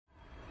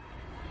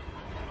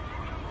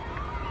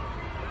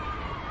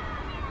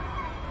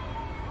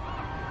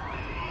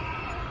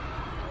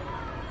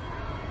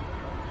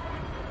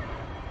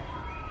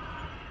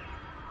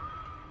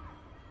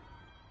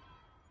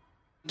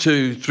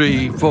2,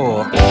 3,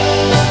 4.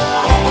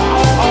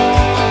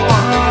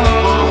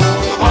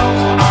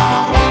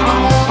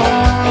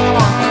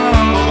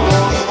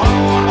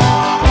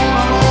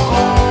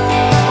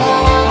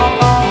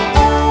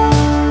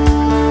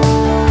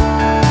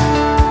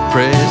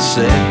 Prayer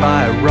said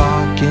by a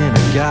rock in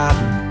a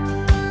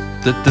garden,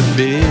 that the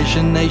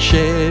vision they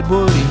shared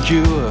would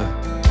endure,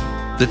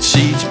 that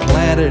seeds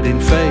planted in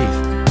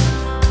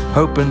faith,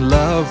 hope and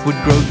love would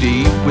grow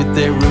deep with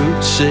their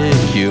roots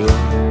secure.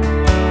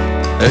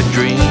 A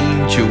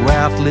dream to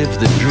outlive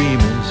the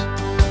dreamers,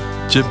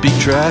 to be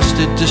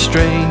trusted to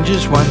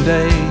strangers one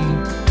day,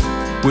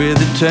 with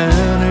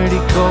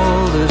eternity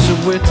called as a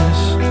witness,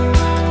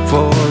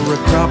 for a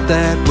crop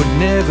that would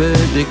never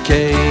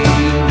decay.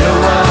 No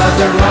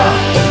other rock,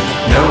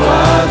 no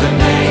other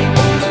name,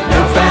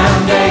 no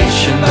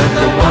foundation but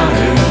the one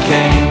who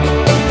came,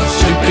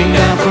 stooping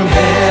down from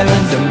heaven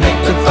to make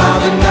the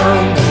Father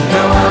known.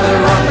 No other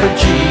rock but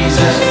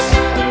Jesus,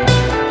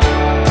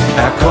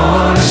 our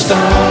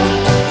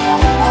cornerstone.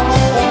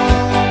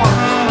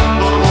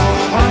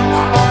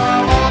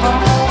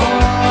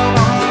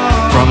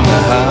 From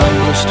the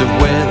humblest of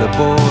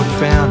weatherboard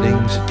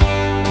foundings,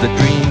 the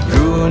dream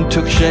grew and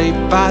took shape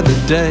by the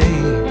day,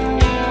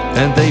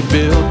 and they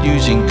built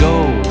using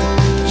gold,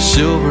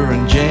 silver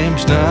and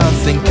gems,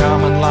 nothing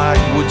common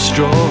like wood,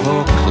 straw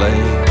or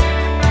clay.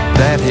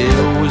 That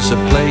hill was a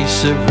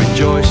place of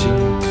rejoicing,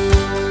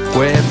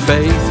 where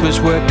faith was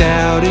worked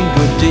out in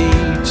good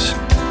deeds.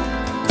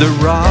 The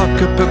rock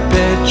a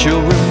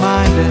perpetual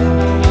reminder,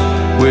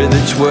 with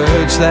its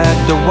words that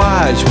the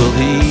wise will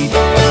heed.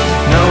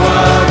 No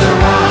other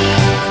rock,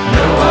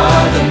 no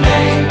other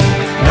name,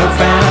 no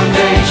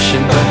foundation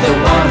but the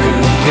one who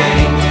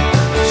came,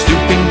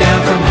 stooping down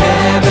from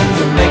heaven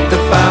to make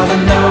the Father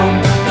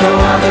known. No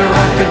other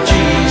rock but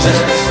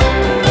Jesus,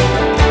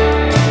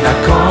 our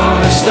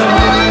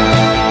cornerstone.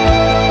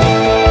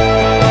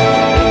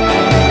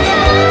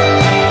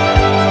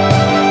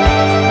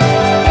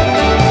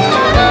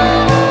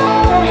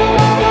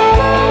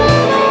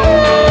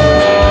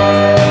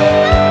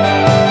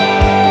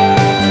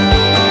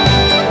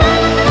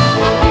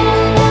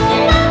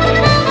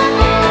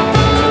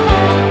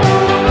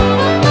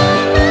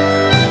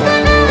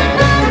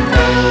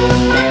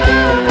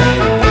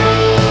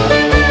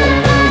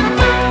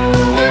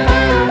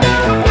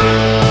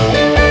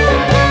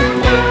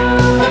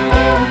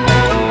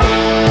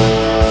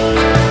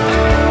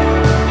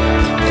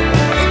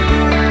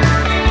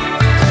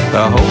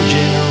 A whole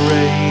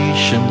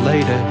generation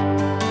later,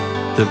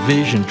 the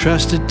vision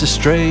trusted to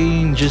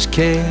strangers'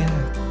 care.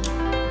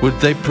 Would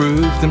they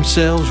prove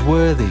themselves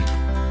worthy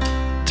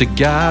to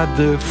guard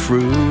the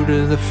fruit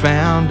of the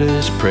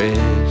founder's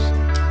prayers?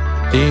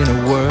 In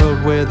a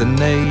world where the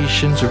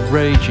nations are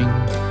raging,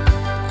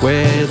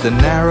 where the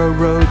narrow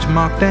roads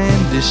mocked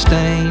and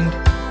disdained,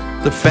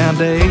 the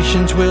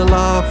foundations will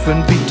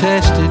often be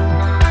tested,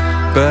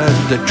 but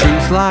the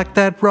truth like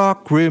that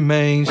rock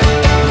remains.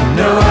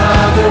 No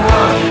other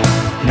rock,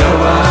 no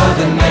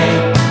other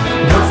name,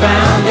 no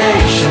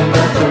foundation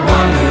but the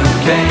one who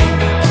came,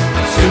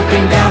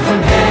 stooping down from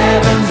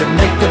heaven to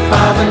make the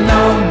Father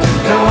known.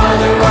 No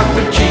other rock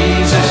but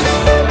Jesus,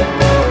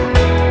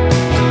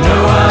 no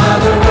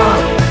other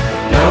rock,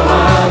 no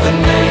other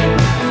name,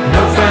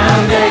 no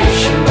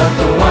foundation but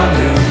the one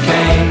who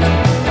came,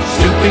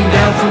 stooping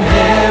down from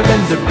heaven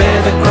to bear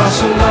the cross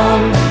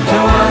alone. No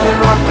other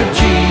rock but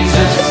Jesus.